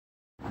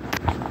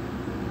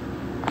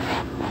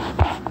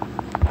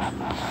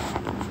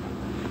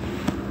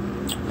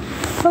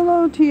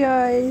Hello,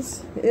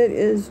 TIs. It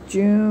is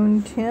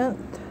June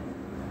 10th,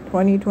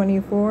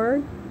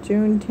 2024.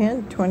 June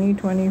 10th,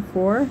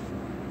 2024.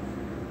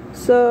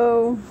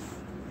 So,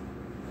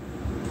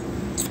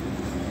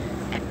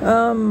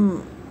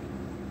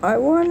 I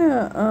want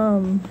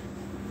to,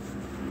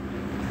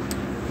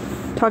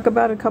 talk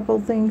about a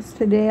couple things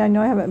today. I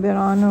know I haven't been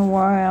on in a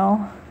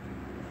while.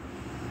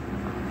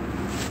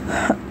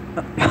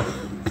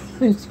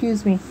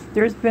 Excuse me.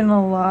 There's been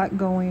a lot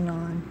going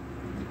on.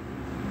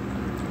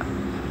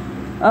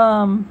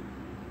 I'm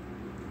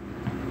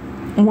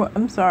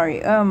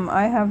sorry.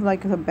 I have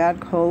like a bad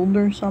cold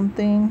or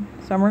something.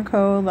 Summer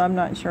cold. I'm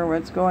not sure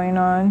what's going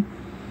on.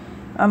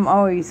 I'm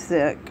always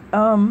sick.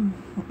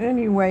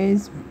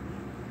 Anyways,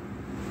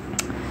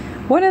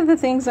 one of the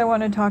things I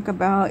want to talk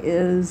about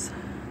is,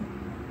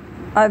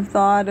 I've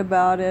thought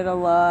about it a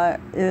lot,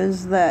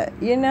 is that,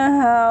 you know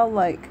how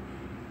like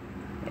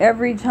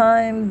every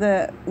time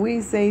that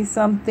we say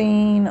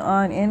something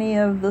on any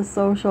of the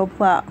social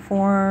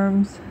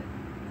platforms,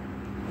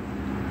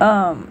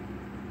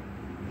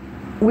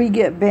 we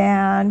get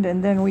banned,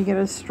 and then we get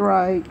a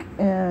strike,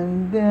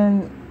 and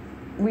then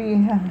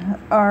we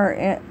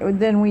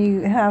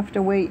have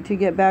to wait to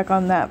get back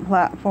on that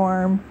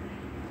platform,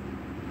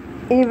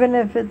 even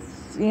if it's,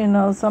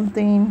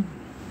 something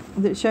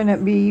that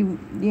shouldn't be.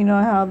 You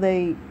know how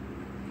a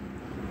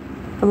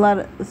lot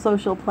of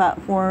social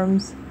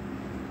platforms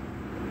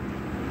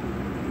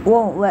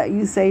won't let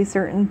you say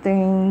certain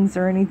things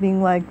or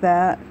anything like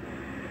that.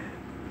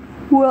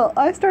 Well,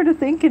 I started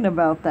thinking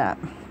about that.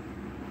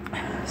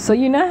 So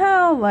you know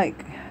how,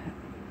 like,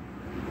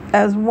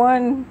 as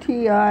one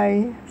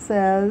TI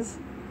says,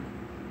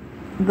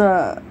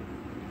 I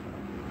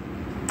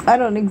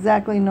don't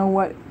exactly know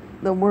what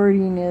the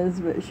wording is,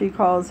 but she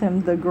calls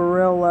him the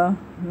gorilla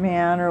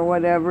man or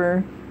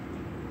whatever.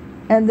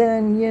 And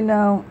then,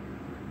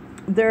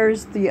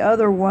 there's the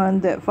other one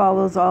that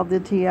follows all the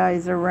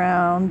TIs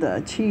around,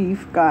 the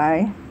chief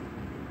guy.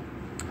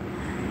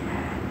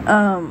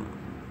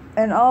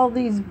 And all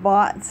these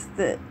bots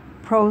that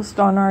post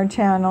on our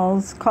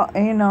channels,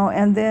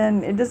 and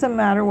then it doesn't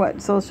matter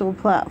what social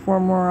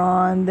platform we're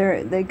on,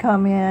 they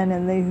come in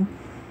and they,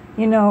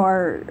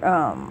 are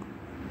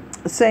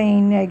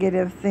saying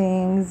negative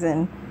things.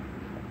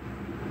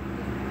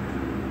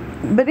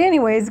 But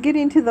anyways,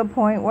 getting to the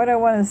point, what I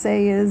want to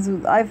say is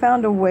I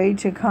found a way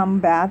to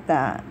combat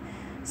that.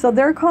 So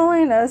they're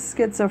calling us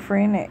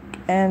schizophrenic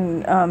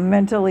and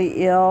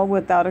mentally ill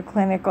without a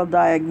clinical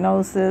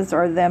diagnosis,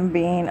 or them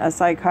being a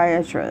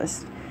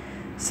psychiatrist.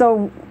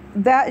 So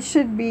that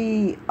should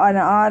be an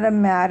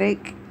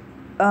automatic,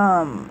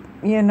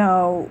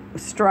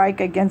 strike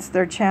against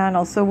their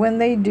channel. So when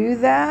they do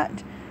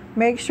that,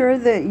 make sure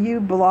that you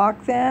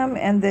block them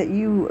and that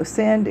you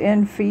send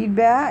in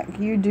feedback.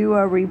 You do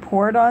a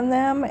report on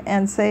them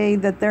and say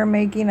that they're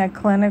making a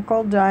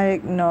clinical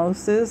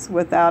diagnosis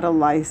without a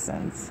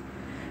license.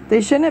 They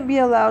shouldn't be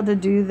allowed to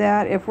do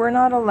that. If we're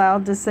not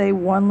allowed to say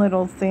one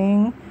little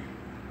thing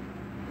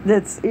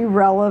that's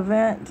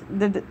irrelevant,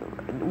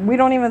 we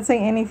don't even say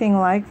anything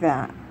like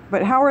that.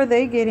 But how are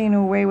they getting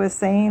away with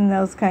saying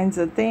those kinds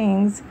of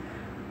things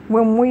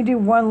when we do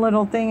one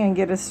little thing and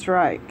get a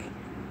strike?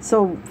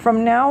 So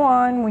from now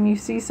on, when you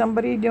see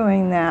somebody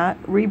doing that,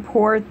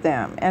 report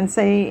them and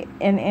say,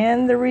 and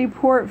in the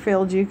report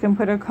field, you can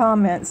put a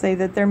comment, say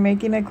that they're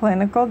making a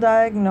clinical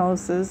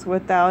diagnosis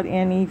without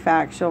any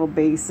factual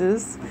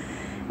basis,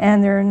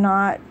 and they're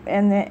not,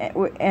 and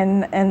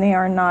they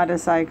are not a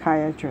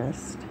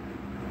psychiatrist.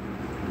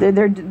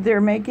 They're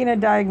making a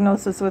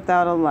diagnosis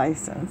without a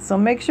license. So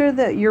make sure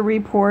that you're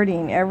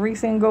reporting every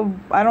single,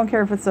 I don't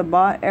care if it's a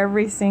bot,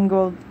 every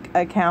single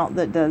account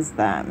that does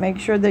that. Make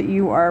sure that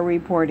you are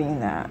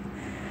reporting that.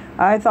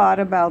 I thought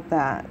about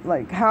that.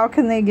 Like, how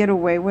can they get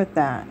away with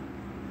that?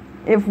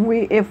 If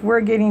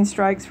we're getting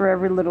strikes for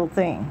every little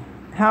thing,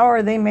 how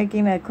are they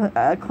making a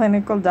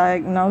clinical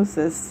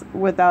diagnosis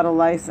without a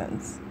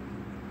license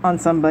on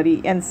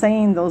somebody and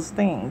saying those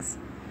things,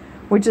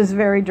 which is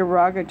very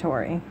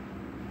derogatory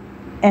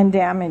and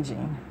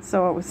damaging?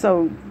 So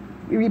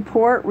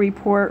report.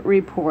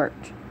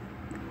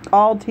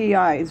 All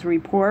TIs,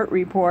 report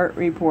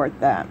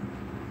that.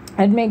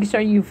 And make sure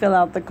you fill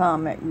out the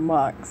comment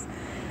box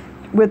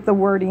with the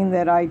wording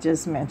that I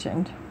just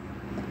mentioned.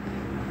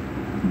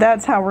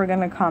 That's how we're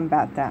going to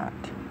combat that.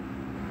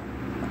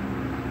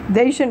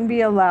 They shouldn't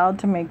be allowed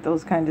to make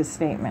those kind of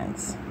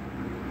statements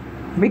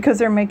because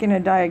they're making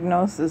a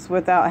diagnosis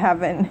without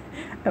having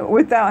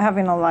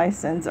a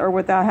license, or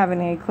without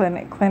having any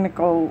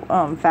clinical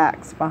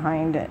facts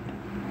behind it.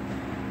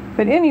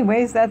 But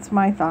anyways, that's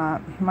my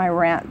thought, my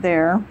rant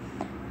there.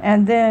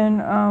 And then,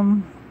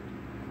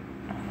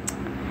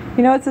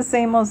 it's the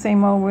same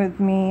old with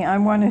me. I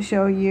want to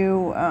show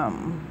you, I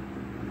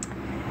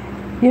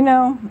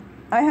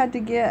had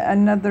to get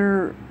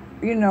another,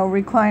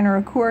 recliner.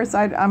 Of course,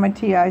 I'm a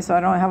TI, so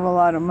I don't have a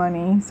lot of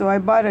money. So I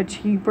bought a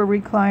cheaper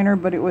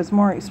recliner, but it was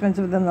more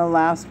expensive than the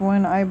last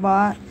one I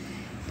bought.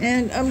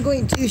 And I'm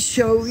going to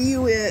show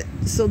you it.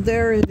 So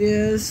there it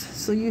is.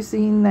 So you've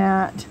seen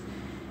that.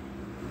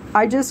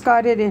 I just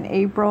got it in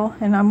April,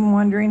 and I'm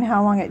wondering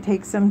how long it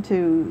takes them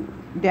to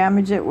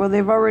damage it. Well,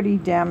 they've already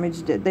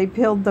damaged it. They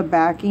peeled the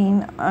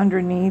backing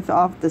underneath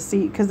off the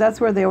seat, because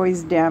that's where they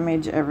always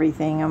damage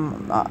everything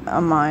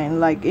on mine.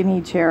 Like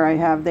any chair I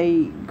have,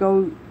 they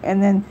go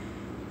and then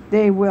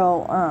they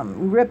will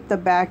rip the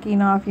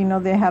backing off. You know,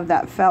 they have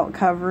that felt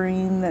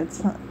covering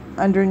that's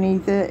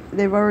underneath it.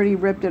 They've already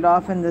ripped it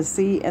off in the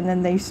seat, and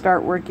then they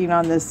start working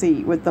on the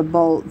seat with the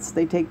bolts.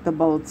 They take the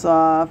bolts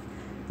off.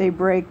 They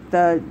break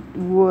the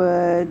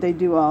wood. They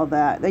do all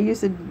that. They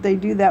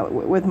do that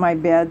with my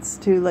beds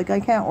too. Like, I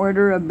can't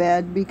order a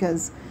bed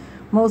because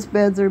most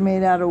beds are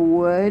made out of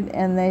wood,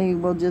 and they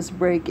will just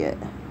break it.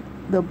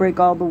 They'll break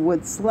all the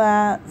wood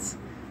slats.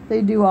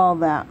 They do all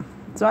that.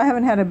 So I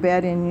haven't had a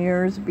bed in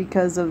years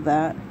because of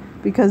that,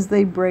 because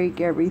they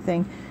break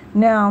everything.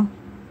 Now,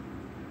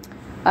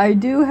 I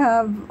do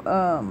have,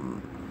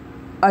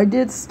 I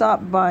did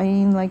stop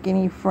buying like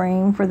any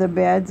frame for the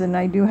beds, and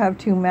I do have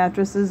 2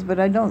 mattresses, but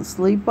I don't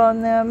sleep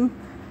on them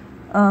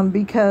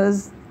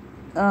because,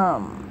 I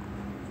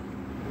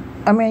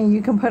mean,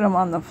 you can put them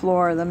on the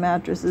floor, the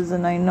mattresses,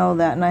 and I know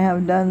that, and I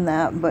have done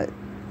that, but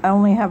I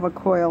only have a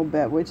coil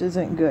bed, which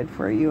isn't good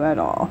for you at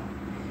all,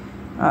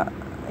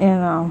 you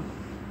know,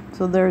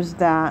 so there's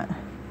that.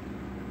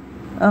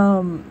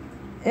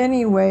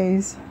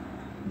 Anyways,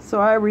 so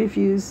I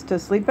refuse to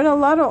sleep, and a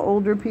lot of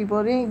older people,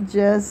 it ain't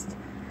just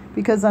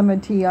because I'm a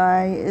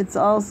TI, it's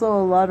also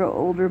a lot of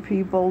older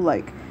people.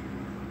 Like,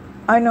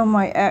 I know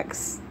my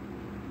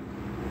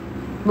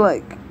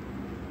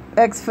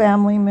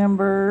ex-family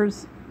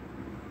members,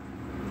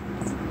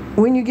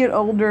 when you get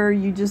older,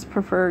 you just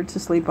prefer to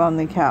sleep on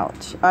the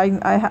couch.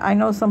 I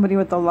know somebody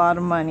with a lot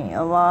of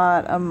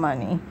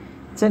money.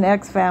 It's an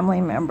ex-family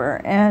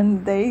member,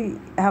 and they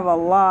have a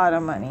lot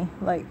of money,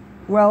 like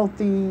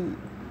wealthy,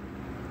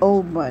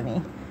 old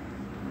money.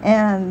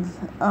 And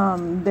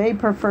they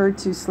prefer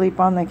to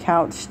sleep on the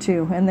couch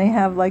too, and they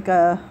have like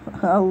a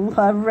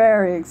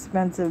very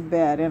expensive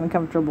bed and a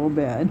comfortable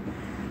bed.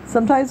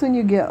 Sometimes when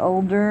you get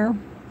older,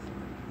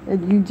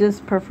 you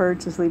just prefer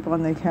to sleep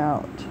on the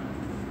couch.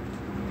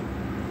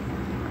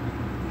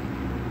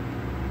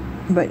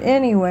 But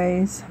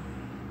anyways,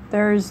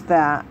 there's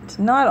that.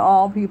 Not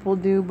all people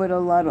do, but a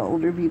lot of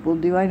older people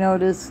do. I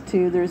noticed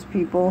too, there's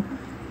people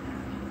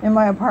in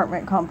my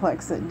apartment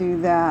complex that do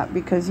that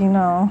because, you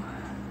know,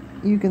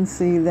 you can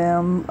see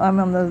them. I'm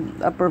on the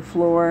upper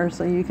floor,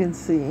 so you can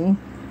see.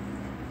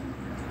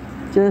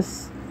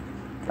 Just,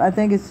 I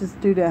think it's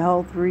just due to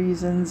health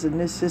reasons, and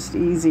it's just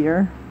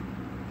easier.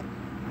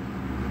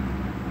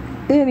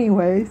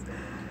 Anyways,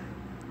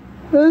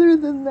 other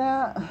than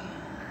that,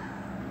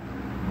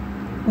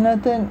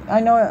 nothing. I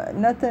know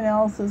nothing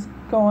else is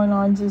going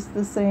on, just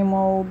the same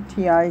old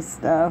TI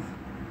stuff.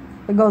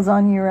 It goes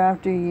on year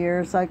after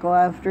year, cycle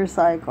after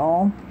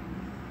cycle.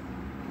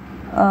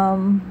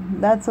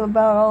 That's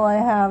about all I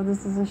have.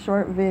 This is a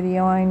short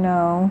video, I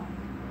know.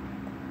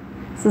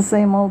 It's the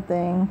same old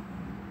thing,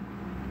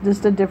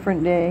 just a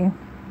different day.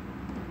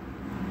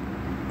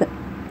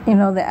 You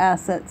know, the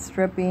asset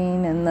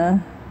stripping and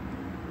the,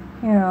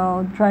 you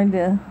know, trying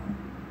to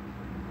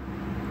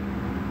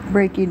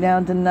break you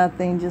down to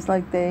nothing, just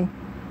like they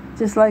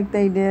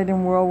did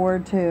in World War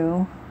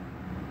II.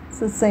 It's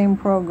the same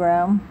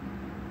program.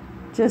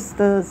 Just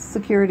the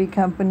security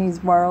companies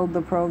borrowed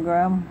the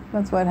program.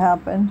 That's what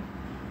happened.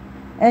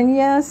 And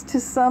yes, to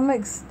some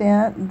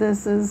extent,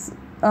 this is,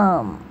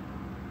 a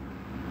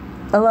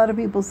lot of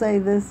people say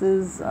this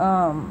is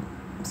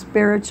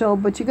spiritual,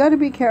 but you got to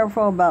be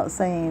careful about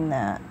saying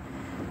that,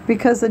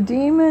 because a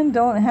demon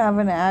don't have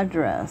an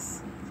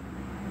address.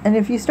 And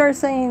if you start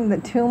saying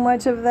that too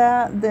much of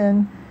that,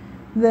 then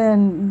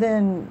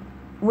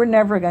we're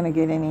never going to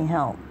get any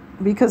help.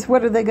 Because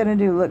what are they going to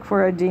do? Look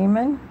for a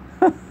demon?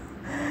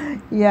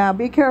 Yeah,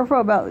 be careful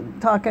about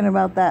talking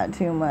about that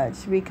too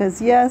much, because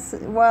yes,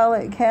 while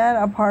it can,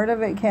 a part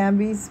of it can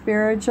be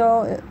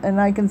spiritual, and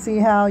I can see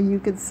how you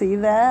could see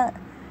that,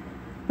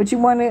 but you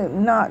want to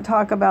not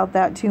talk about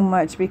that too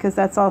much, because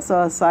that's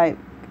also a psych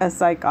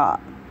op.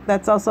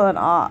 That's also an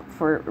op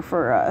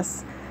for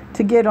us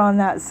to get on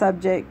that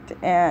subject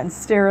and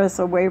steer us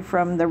away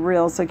from the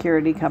real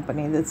security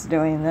company that's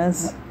doing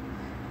this.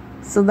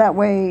 So that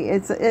way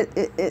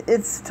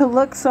it's to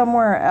look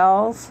somewhere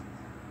else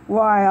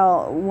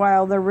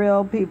while the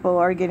real people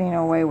are getting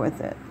away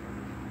with it.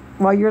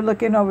 While you're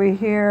looking over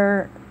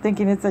here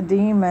thinking it's a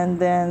demon,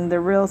 then the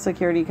real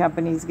security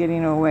company's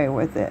getting away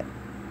with it.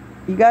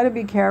 You got to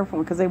be careful,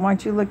 because they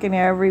want you looking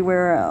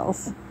everywhere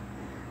else.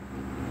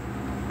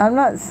 I'm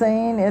not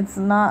saying it's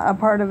not, a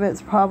part of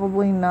it's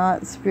probably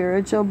not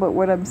spiritual, but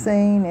what I'm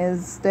saying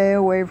is stay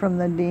away from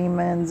the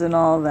demons and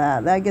all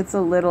that. That gets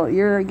a little,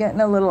 you're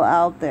getting a little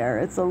out there.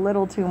 It's a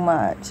little too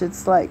much.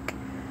 It's like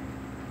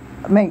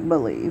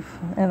make-believe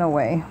in a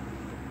way.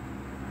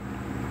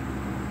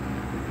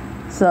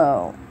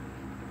 So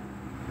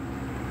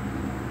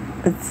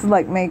it's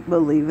like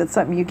make-believe. It's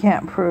something you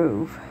can't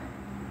prove.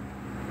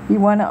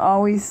 You want to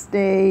always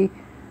stay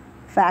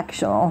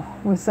factual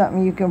with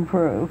something you can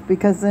prove,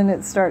 because then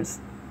it starts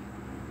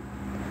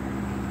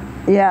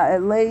Yeah, it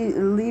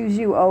leaves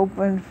you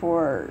open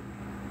for,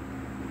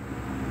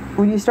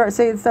 when you start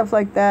saying stuff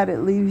like that, it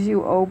leaves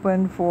you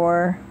open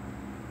for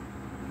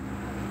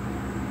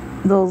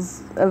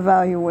those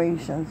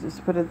evaluations,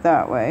 just put it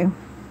that way.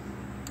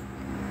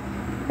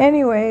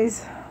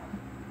 Anyways,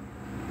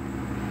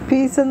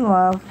 peace and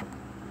love.